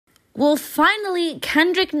Well, finally,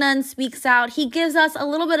 Kendrick Nunn speaks out. He gives us a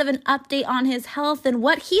little bit of an update on his health and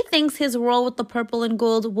what he thinks his role with the purple and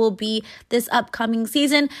gold will be this upcoming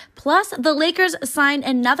season. Plus, the Lakers signed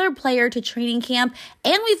another player to training camp,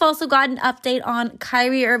 and we've also got an update on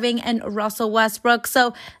Kyrie Irving and Russell Westbrook.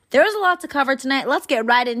 So there's a lot to cover tonight. Let's get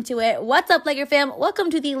right into it. What's up, Laker fam? Welcome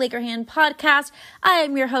to the Laker Hand podcast. I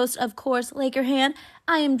am your host, of course, Laker Hand.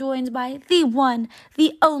 I am joined by the one,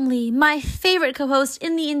 the only, my favorite co-host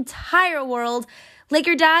in the entire world,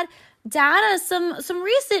 Laker Dad. Dad, some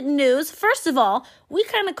recent news. First of all, we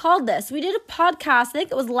kind of called this. We did a podcast, I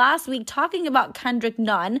think it was last week, talking about Kendrick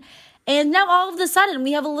Nunn. And now all of a sudden,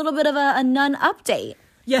 we have a little bit of a Nunn update.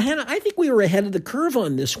 Yeah, Hannah, I think we were ahead of the curve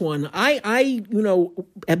on this one. I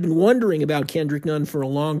have been wondering about Kendrick Nunn for a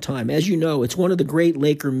long time. As you know, it's one of the great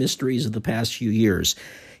Laker mysteries of the past few years.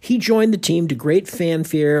 He joined the team to great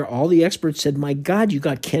fanfare. All the experts said, my God, you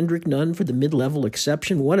got Kendrick Nunn for the mid-level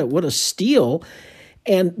exception. What a steal.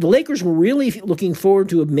 And the Lakers were really looking forward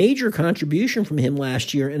to a major contribution from him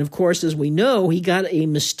last year. And, of course, as we know, he got a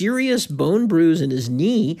mysterious bone bruise in his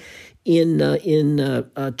knee in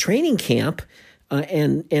training camp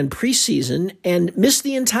and preseason and missed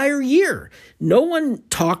the entire year. No one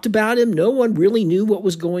talked about him. No one really knew what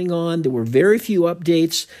was going on. There were very few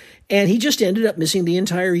updates. And he just ended up missing the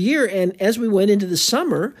entire year. And as we went into the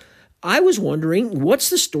summer, I was wondering, what's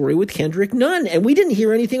the story with Kendrick Nunn? And we didn't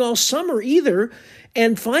hear anything all summer either.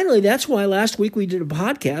 And finally, that's why last week we did a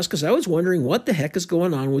podcast, because I was wondering what the heck is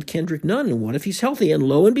going on with Kendrick Nunn and what if he's healthy? And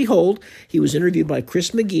lo and behold, he was interviewed by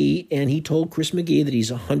Chris McGee, and he told Chris McGee that he's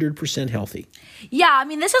 100% healthy. Yeah, I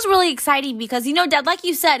mean, this is really exciting because, Dad, like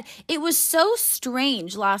you said, it was so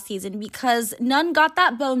strange last season because Nunn got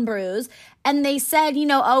that bone bruise. And they said,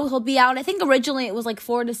 he'll be out. I think originally it was like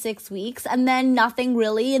 4 to 6 weeks and then nothing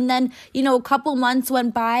really. And then, a couple months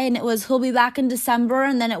went by and it was he'll be back in December.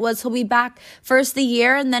 And then it was he'll be back first of the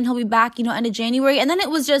year and then he'll be back, end of January. And then it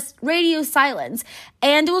was just radio silence.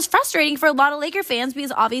 And it was frustrating for a lot of Laker fans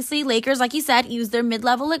because obviously Lakers, like you said, used their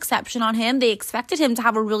mid-level exception on him. They expected him to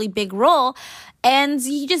have a really big role. And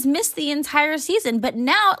he just missed the entire season. But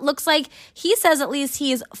now it looks like he says at least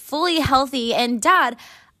he is fully healthy. And Dad,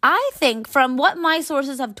 I think from what my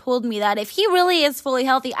sources have told me that if he really is fully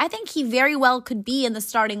healthy, I think he very well could be in the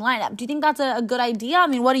starting lineup. Do you think that's a good idea? I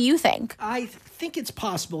mean, what do you think? I think it's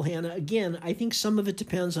possible, Hannah. Again, I think some of it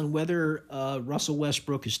depends on whether Russell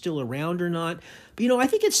Westbrook is still around or not. But, I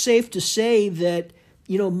think it's safe to say that,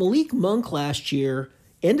 Malik Monk last year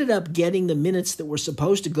ended up getting the minutes that were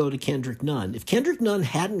supposed to go to Kendrick Nunn. If Kendrick Nunn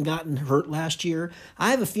hadn't gotten hurt last year,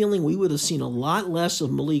 I have a feeling we would have seen a lot less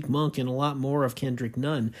of Malik Monk and a lot more of Kendrick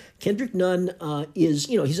Nunn. Kendrick Nunn is,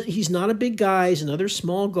 he's not a big guy. He's another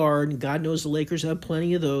small guard, and God knows the Lakers have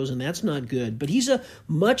plenty of those, and that's not good. But he's a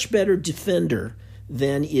much better defender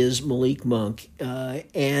than is Malik Monk.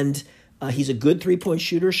 He's a good three-point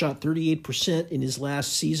shooter, shot 38% in his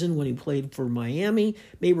last season when he played for Miami. You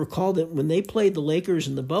may recall that when they played the Lakers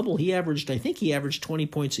in the bubble, he averaged 20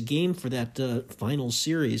 points a game for that final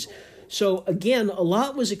series. So, again, a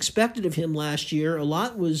lot was expected of him last year. A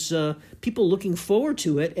lot was people looking forward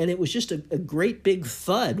to it, and it was just a great big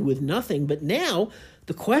thud with nothing. But now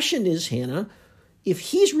the question is, Hannah, if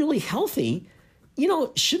he's really healthy,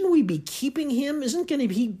 shouldn't we be keeping him? Isn't going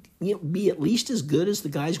to be at least as good as the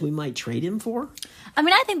guys we might trade him for? I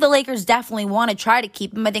mean, I think the Lakers definitely want to try to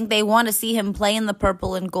keep him. I think they want to see him play in the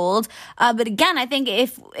purple and gold. But again, I think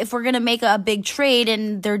if we're going to make a big trade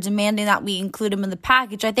and they're demanding that we include him in the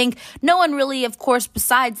package, I think no one really, of course,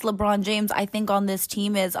 besides LeBron James, I think on this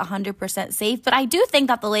team is 100% safe. But I do think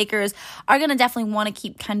that the Lakers are going to definitely want to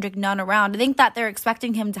keep Kendrick Nunn around. I think that they're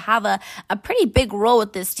expecting him to have a pretty big role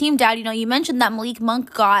with this team, Dad. You mentioned that Malik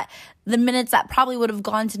Monk got the minutes that probably would have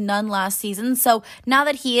gone to Nunn last season. So now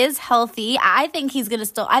that he is healthy, I think he's going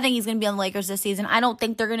to be on the Lakers this season. I don't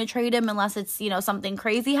think they're going to trade him unless it's, something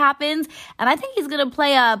crazy happens. And I think he's going to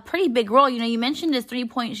play a pretty big role. You mentioned his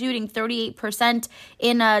 3-point shooting, 38%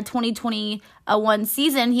 in 2021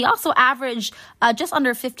 season. He also averaged just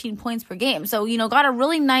under 15 points per game. So, got a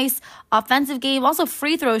really nice offensive game. Also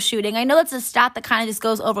free throw shooting. I know that's a stat that kind of just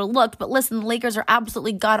goes overlooked, but listen, the Lakers are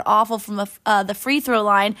absolutely god-awful from the free throw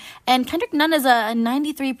line. And Kendrick Nunn is a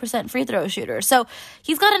 93% free throw shooter. So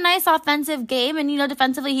he's got a nice offensive game. And,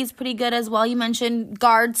 defensively, he's pretty good as well. You mentioned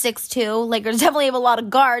guard 6'2". Lakers definitely have a lot of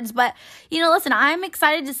guards. But, listen, I'm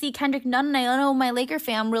excited to see Kendrick Nunn. And I know my Laker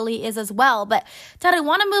fam really is as well. But, Dad, I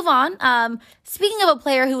want to move on. Speaking of a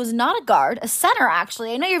player who is not a guard, a center,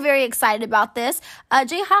 actually. I know you're very excited about this.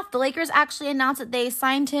 Jay Huff, the Lakers actually announced that they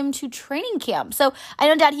signed him to training camp. So I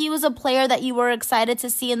know, Dad, he was a player that you were excited to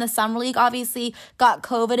see in the Summer League. Obviously got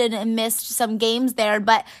COVID and missed some games there,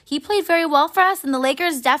 but he played very well for us, and the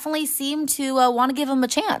Lakers definitely seem to want to give him a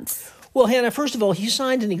chance. Well, Hannah, first of all, he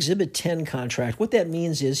signed an Exhibit 10 contract. What that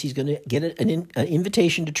means is he's going to get an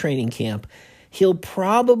invitation to training camp. He'll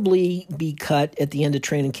probably be cut at the end of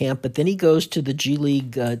training camp, but then he goes to the G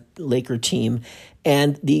League Laker team.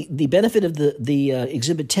 And the benefit of the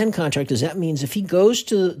Exhibit 10 contract is that means if he goes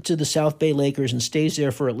to the South Bay Lakers and stays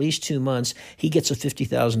there for at least 2 months, he gets a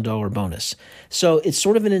 $50,000 bonus. So it's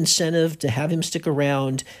sort of an incentive to have him stick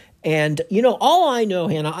around. And, all I know,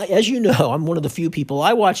 Hannah, as you know, I'm one of the few people,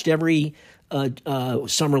 I watched every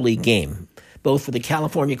Summer League game, both for the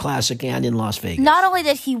California Classic and in Las Vegas. Not only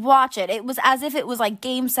did he watch it, it was as if it was like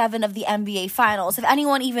Game 7 of the NBA Finals. If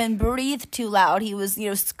anyone even breathed too loud, he was,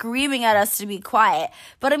 screaming at us to be quiet.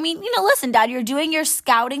 But I mean, listen, Dad, you're doing your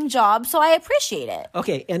scouting job, so I appreciate it.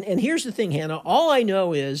 Okay, and here's the thing, Hannah. All I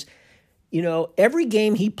know is, every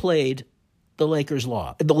game he played, the Lakers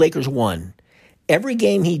won. Every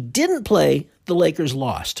game he didn't play, the Lakers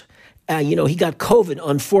lost. He got COVID,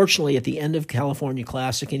 unfortunately, at the end of California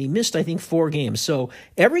Classic, and he missed, I think, 4 games. So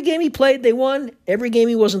every game he played, they won. Every game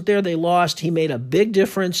he wasn't there, they lost. He made a big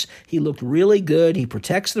difference. He looked really good. He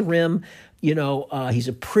protects the rim. He's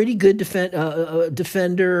a pretty good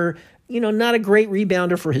defender. Not a great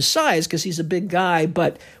rebounder for his size because he's a big guy.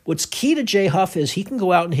 But what's key to Jay Huff is he can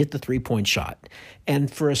go out and hit the three-point shot.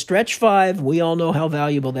 And for a stretch 5, we all know how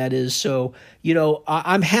valuable that is. So,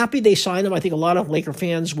 I'm happy they signed him. I think a lot of Laker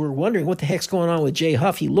fans were wondering what the heck's going on with Jay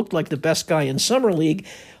Huff. He looked like the best guy in Summer League.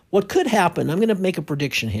 What could happen, I'm going to make a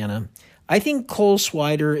prediction, Hannah. I think Cole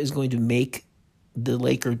Swider is going to make the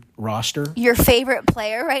Laker roster. Your favorite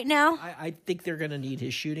player right now? I think they're going to need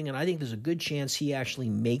his shooting, and I think there's a good chance he actually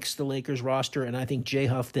makes the Lakers roster, and I think Jay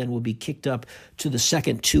Huff then will be kicked up to the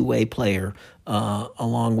second two-way player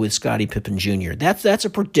along with Scottie Pippen Jr. That's a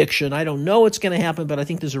prediction. I don't know what's going to happen, but I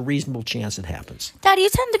think there's a reasonable chance it happens. Dad, you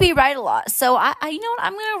tend to be right a lot, so I you know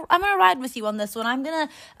what, I'm gonna ride with you on this one. I'm gonna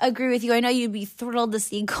agree with you. I know you'd be thrilled to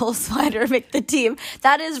see Cole Swider make the team.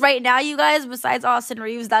 That is right now, you guys. Besides Austin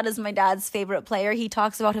Reeves, that is my dad's favorite player. He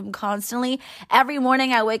talks about him constantly. Every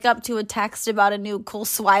morning, I wake up to a text about a new Cole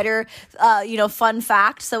Swider, fun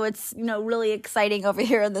fact. So it's really exciting over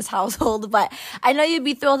here in this household. But I know you'd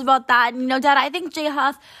be thrilled about that. And Dad, I think Jay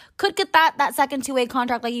Huff could get that second two-way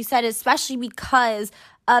contract, like you said, especially because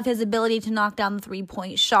of his ability to knock down the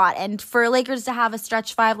three-point shot. And for Lakers to have a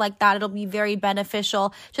stretch 5 like that, it'll be very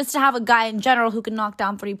beneficial just to have a guy in general who can knock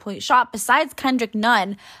down three-point shot. Besides Kendrick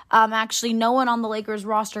Nunn, actually no one on the Lakers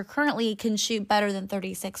roster currently can shoot better than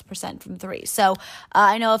 36% from 3. So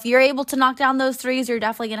I know if you're able to knock down those threes, you're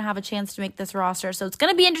definitely going to have a chance to make this roster. So it's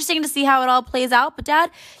going to be interesting to see how it all plays out. But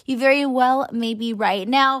Dad, you very well may be right.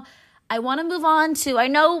 Now, I want to move on to, I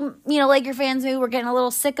know, Laker fans maybe were getting a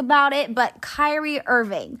little sick about it, but Kyrie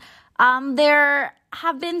Irving. There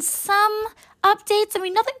have been some updates. I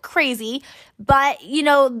mean, nothing crazy, but,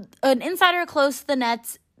 an insider close to the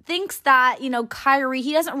Nets thinks that, Kyrie,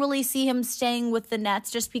 he doesn't really see him staying with the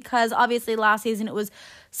Nets just because obviously last season it was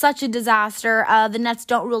such a disaster. The Nets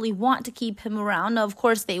don't really want to keep him around. Now, of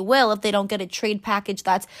course, they will if they don't get a trade package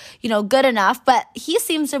that's, good enough. But he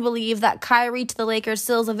seems to believe that Kyrie to the Lakers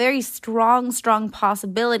still is a very strong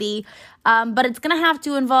possibility. But it's going to have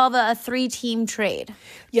to involve a 3-team trade.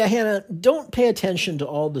 Yeah, Hannah, don't pay attention to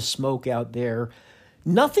all the smoke out there.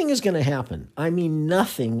 Nothing is going to happen. I mean,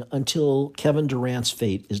 nothing until Kevin Durant's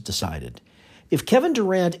fate is decided. If Kevin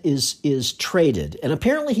Durant is traded, and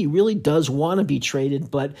apparently he really does want to be traded,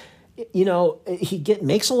 but he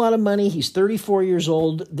makes a lot of money. He's 34 years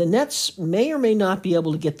old. The Nets may or may not be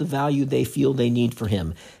able to get the value they feel they need for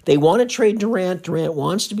him. They want to trade Durant. Durant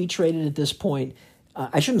wants to be traded at this point.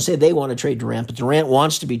 I shouldn't say they want to trade Durant, but Durant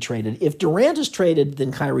wants to be traded. If Durant is traded,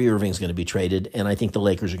 then Kyrie Irving is going to be traded, and I think the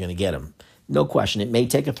Lakers are going to get him. No question. It may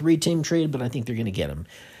take a 3-team trade, but I think they're going to get him.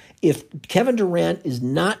 If Kevin Durant is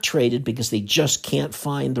not traded because they just can't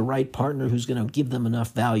find the right partner who's going to give them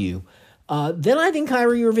enough value, then I think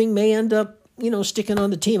Kyrie Irving may end up, sticking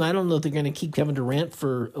on the team. I don't know if they're going to keep Kevin Durant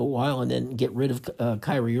for a while and then get rid of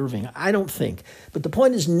Kyrie Irving. I don't think. But the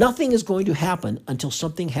point is nothing is going to happen until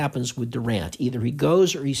something happens with Durant. Either he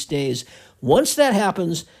goes or he stays. Once that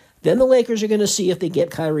happens, then the Lakers are going to see if they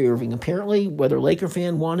get Kyrie Irving. Apparently, whether Laker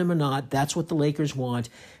fan want him or not, that's what the Lakers want.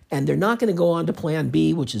 and they're not going to go on to plan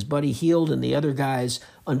B, which is Buddy Hield and the other guys,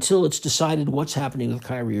 until it's decided what's happening with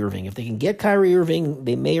Kyrie Irving. If they can get Kyrie Irving,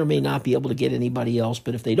 they may or may not be able to get anybody else.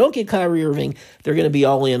 But if they don't get Kyrie Irving, they're going to be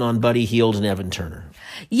all in on Buddy Hield and Evan Turner.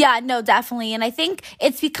 Yeah, no, definitely. And I think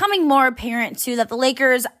it's becoming more apparent, too, that the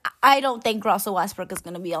Lakers, I don't think Russell Westbrook is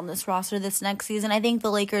going to be on this roster this next season. I think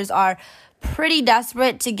the Lakers are pretty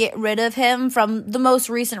desperate to get rid of him. From the most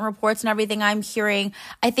recent reports and everything I'm hearing,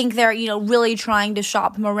 I think they're, really trying to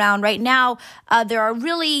shop him around. Right now, there are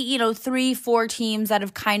really, 3-4 teams that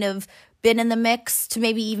have kind of been in the mix to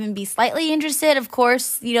maybe even be slightly interested. Of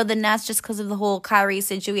course, the Nets, just because of the whole Kyrie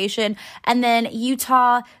situation. And then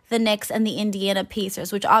Utah, the Knicks, and the Indiana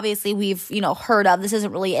Pacers, which obviously we've, heard of. This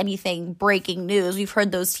isn't really anything breaking news. We've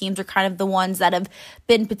heard those teams are kind of the ones that have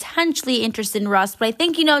been potentially interested in Russ. But I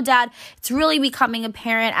think, Dad, it's really becoming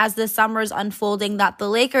apparent as the summer is unfolding that the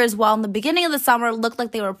Lakers, while in the beginning of the summer looked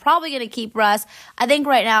like they were probably going to keep Russ, I think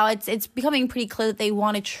right now it's becoming pretty clear that they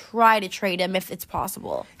want to try to trade him if it's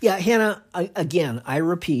possible. Yeah, Hannah, I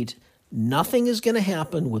repeat, nothing is going to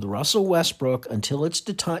happen with Russell Westbrook until it's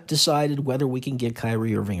decided whether we can get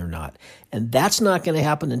Kyrie Irving or not. And that's not going to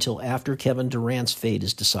happen until after Kevin Durant's fate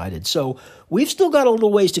is decided. So we've still got a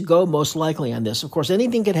little ways to go, most likely, on this. Of course,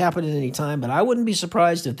 anything could happen at any time, but I wouldn't be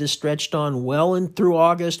surprised if this stretched on well and through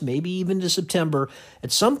August, maybe even to September.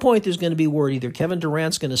 At some point, there's going to be word either Kevin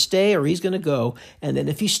Durant's going to stay or he's going to go. And then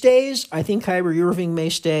if he stays, I think Kyrie Irving may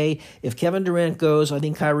stay. If Kevin Durant goes, I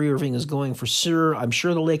think Kyrie Irving is going for sure. I'm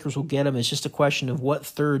sure the Lakers will get him. It's just a question of what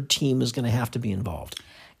third team is going to have to be involved.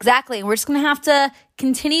 Exactly. We're just going to have to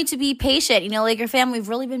continue to be patient. Laker fan, we've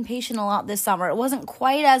really been patient a lot this summer. It wasn't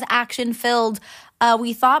quite as action-filled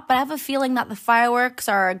we thought, but I have a feeling that the fireworks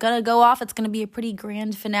are going to go off. It's going to be a pretty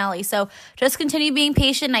grand finale. So just continue being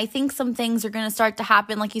patient. I think some things are going to start to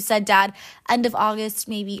happen, like you said, Dad, end of August,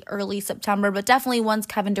 maybe early September, but definitely once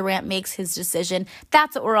Kevin Durant makes his decision.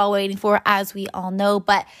 That's what we're all waiting for, as we all know.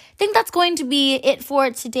 But I think that's going to be it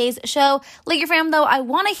for today's show. Laker fam, though, I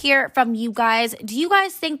want to hear from you guys. Do you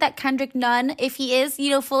guys think that Kendrick Nunn, if he is,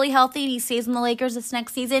 fully healthy and he stays in the Lakers this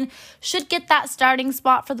next season, should get that starting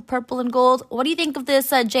spot for the purple and gold? What do you think of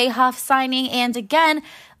this Jay Huff signing? And again,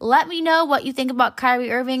 let me know what you think about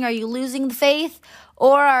Kyrie Irving. Are you losing the faith,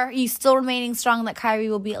 or are you still remaining strong that Kyrie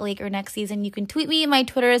will be a Laker next season? You can tweet me. My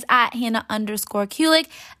Twitter is @Hannah_Kulik.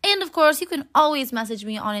 And of course, you can always message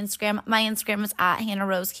me on Instagram. My Instagram is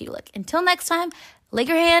 @HannahRoseKulik. Until next time,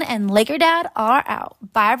 Laker Han and Laker Dad are out.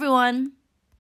 Bye, everyone.